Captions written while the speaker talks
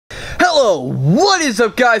Hello, what is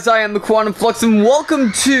up guys? I am the Quantum Flux and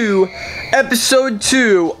welcome to episode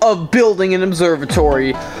 2 of Building an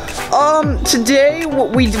Observatory. Today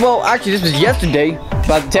actually this was yesterday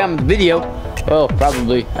by the time of the video. Well,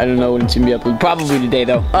 probably. I don't know when it's gonna be uploaded. Probably today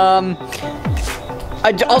though.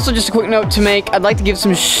 Also just a quick note to make. I'd like to give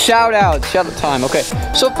some shout out time. Okay.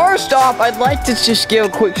 So first off, I'd like to just give a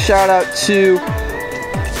quick shout out to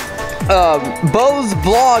Bose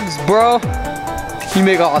Vlogs, bro. You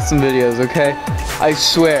make awesome videos, okay? I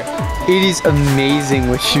swear, it is amazing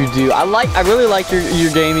what you do. I really like your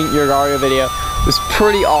Gario video. It was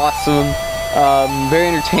pretty awesome, very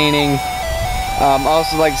entertaining. I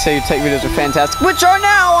also like to say your tech videos are fantastic, which are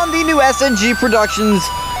now on the new S&G Productions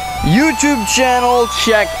YouTube channel.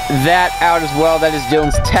 Check that out as well. That is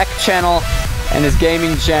Dylan's tech channel, and his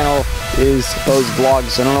gaming channel is Bose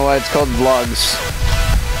Vlogs. I don't know why it's called Vlogs.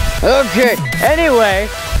 Okay, anyway.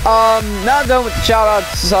 Not done with the shout out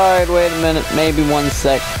side. Wait a minute, maybe one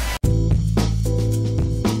sec.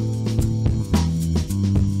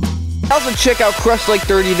 Also check out Crushed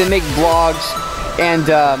Lake30. They make vlogs, and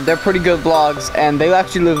they're pretty good vlogs, and they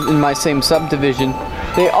actually live in my same subdivision.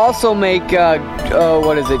 They also make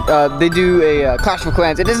they do a Clash of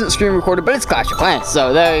Clans. It isn't screen recorded, but it's Clash of Clans,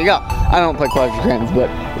 so there you go. I don't play Clash of Clans, but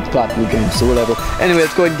it's a popular game, so whatever. Anyway,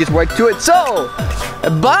 let's go ahead and get right to it. So,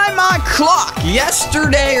 by my clock,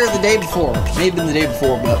 yesterday or the day before, maybe the day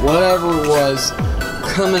before, but whatever it was,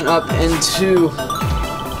 coming up into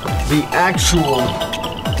the actual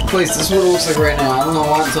place. This is what it looks like right now. I don't know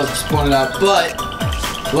why it's just pointed out, but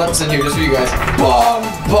what's in here just for you guys? Boom,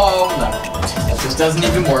 boom. No, that just doesn't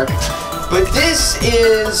even work. But this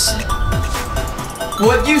is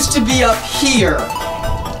what used to be up here.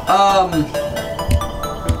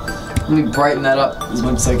 Let me brighten that up as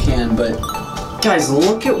much as I can, but guys,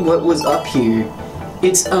 look at what was up here.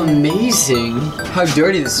 It's amazing how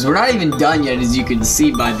dirty this is. We're not even done yet, as you can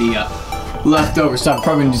see by the leftover stuff. I'm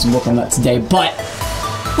probably gonna do some work on that today, but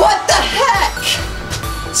what the heck?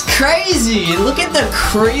 It's crazy. Look at the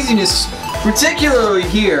craziness, particularly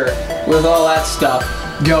here with all that stuff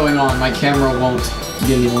going on. My camera won't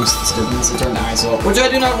get any more sensitive unless I turn the ISO up, which I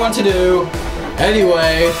do not want to do.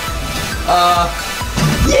 Anyway,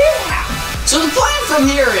 yeah! So the plan from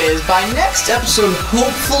here is, by next episode,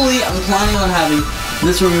 hopefully, I'm planning on having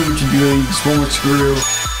this removed, which would be really just one more screw.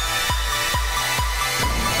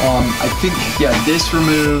 I think, yeah, this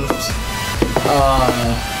removed.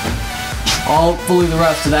 Hopefully the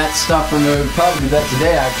rest of that stuff removed. Probably that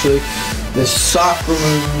today, actually. The sock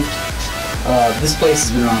removed. This place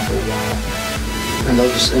has been around for a while. And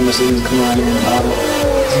they'll just, unless things come around here and bottom.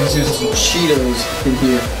 You can see some Cheetos in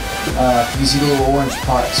here. You see the little orange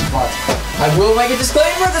spots. I will make a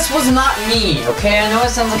disclaimer, this was not me, okay? I know it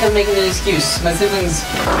sounds like I'm making an excuse. My siblings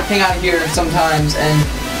hang out here sometimes, and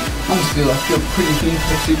I feel pretty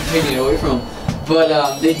taking it away from them. But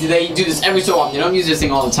they do this every so often. They don't use this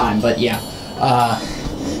thing all the time, but yeah.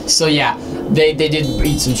 So yeah, they did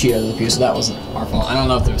eat some Cheetos up here, so that wasn't our fault. I don't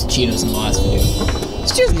know if there was Cheetos in the last video.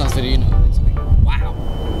 There's Cheetos in the last video, you know. Wow,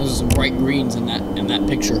 those are some bright greens in that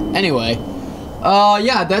picture. Anyway.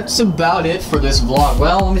 Yeah, that's about it for this vlog.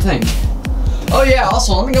 Well, let me think. Oh yeah,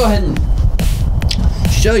 also, let me go ahead and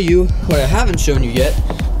show you what I haven't shown you yet,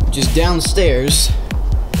 which is downstairs.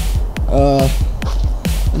 And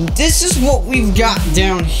this is what we've got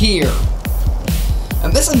down here.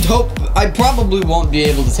 And this I probably won't be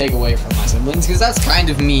able to take away from my siblings, because that's kind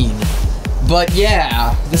of mean. But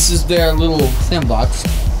yeah, this is their little sandbox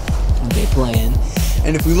that they play in.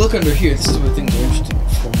 And if we look under here, this is where things are interesting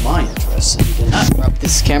for my interest. So you can drop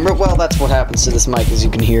this camera. Well, that's what happens to this mic, as you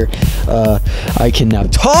can hear. I can now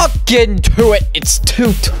talk into it. It's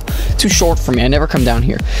too short for me. I never come down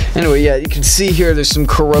here. Anyway, yeah, you can see here there's some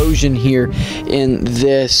corrosion here in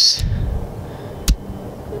this.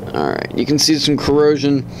 Alright, you can see some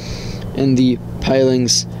corrosion in the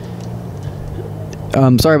pilings.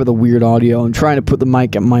 Sorry about the weird audio. I'm trying to put the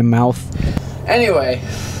mic at my mouth. Anyway.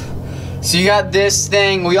 So you got this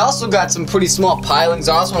thing. We also got some pretty small pilings.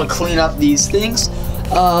 I also want to clean up these things.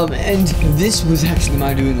 And this was actually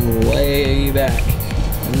my doing way back.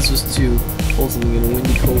 And this was too ultimately in a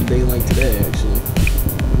windy, cold day like today, actually.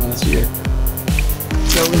 Last year.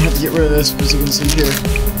 So I'm gonna have to get rid of this, as you can see here.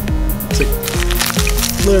 It's like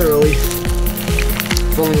literally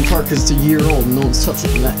falling apart because it's a year old and no one's touched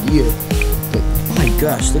it in that year. But my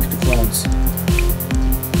gosh, look at the clouds.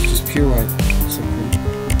 It's just pure white.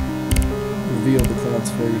 Reveal the clouds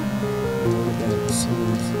for you. Look at that. So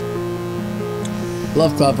nice.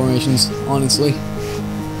 Love cloud formations, honestly.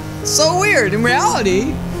 So weird. In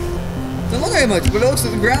reality, Doesn't look like much, but it looks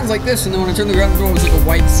like the ground's like this, and then when I turn the ground, it was like a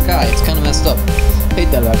white sky. It's kind of messed up. Hate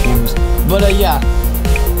that about cameras. But yeah.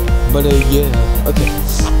 Okay.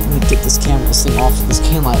 Let me get this thing off of this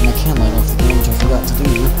can light, my can light off the ground, which I forgot to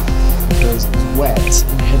do because it was wet,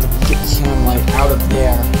 and I had to get the can light out of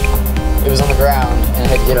there. It was on the ground, and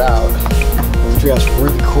I had to get it out of the treehouse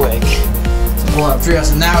really quick. Pull out of the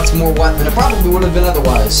treehouse, and now it's more wet than it probably would have been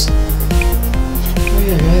otherwise. Oh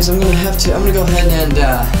yeah, guys, I'm gonna go ahead and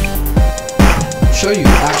show you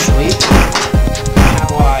actually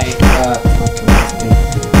how I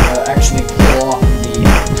actually pull off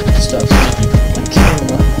the stuff on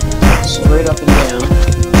camera, straight up and down.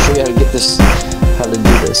 I'll show you how to get this, how to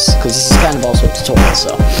do this, because this is kind of also a tutorial.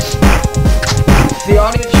 So, if the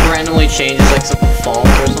audio just randomly changes, like something falls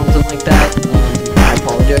or something like that, I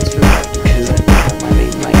apologize for that because I don't have my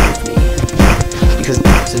main mic with me because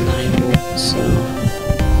it's a 9-volt. So,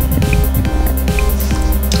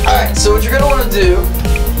 alright, so what you're gonna want to do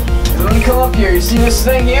is when you come up here, you see this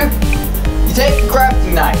thing here? You take the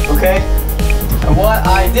crafting knife, okay? And what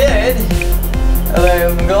I did,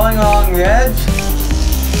 I'm going along the edge.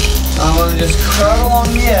 I'm gonna just cut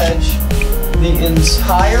along the edge the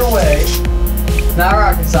entire way. Not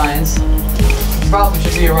rocket science. You probably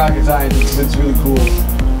should be a rocket scientist because it's really cool.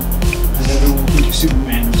 And then it will think you're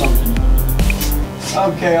Superman or something.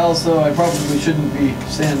 Okay, also I probably shouldn't be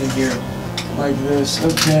standing here like this.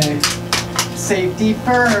 Okay. Safety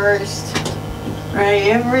first. Right,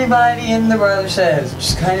 everybody in the brother says, which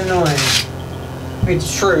is kind of annoying. I mean,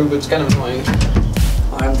 it's true, but it's kind of annoying.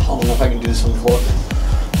 I don't know if I can do this on the floor.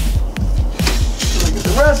 Get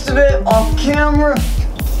the rest of it off camera.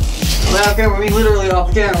 Well, okay, we're literally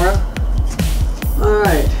off camera.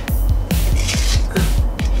 Alright.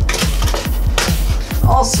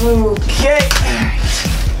 Also, okay.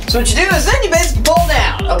 So what you do is then you basically pull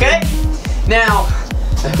down, okay? Now,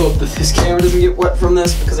 I hope that this camera doesn't get wet from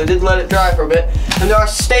this because I did let it dry for a bit. And there are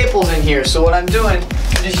staples in here, so what I'm doing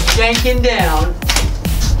is just yanking down.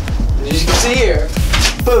 And as you can see here,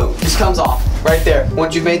 boom, this comes off right there.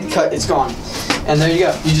 Once you've made the cut, it's gone. And there you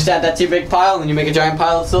go. You just add that to your big pile, and then you make a giant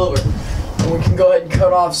pile of silver. And we can go ahead and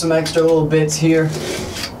cut off some extra little bits here.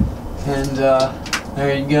 And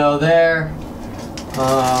there you go there.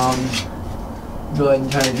 Go ahead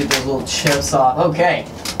and try to get those little chips off. Okay.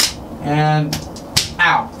 And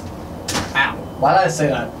ow. Ow. Why did I say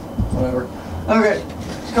that? Whatever. Okay.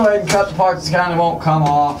 Let's go ahead and cut the parts that kind of won't come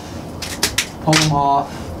off. Pull them off.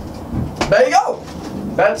 There you go.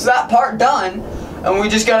 That's that part done. And we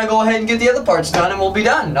just gotta go ahead and get the other parts done and we'll be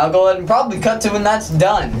done. I'll go ahead and probably cut to when that's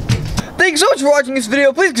done. Thanks so much for watching this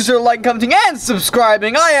video. Please consider liking, commenting, and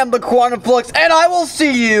subscribing. I am the Quantum Flux, and I will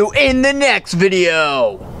see you in the next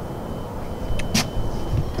video.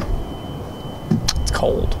 It's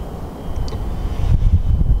cold.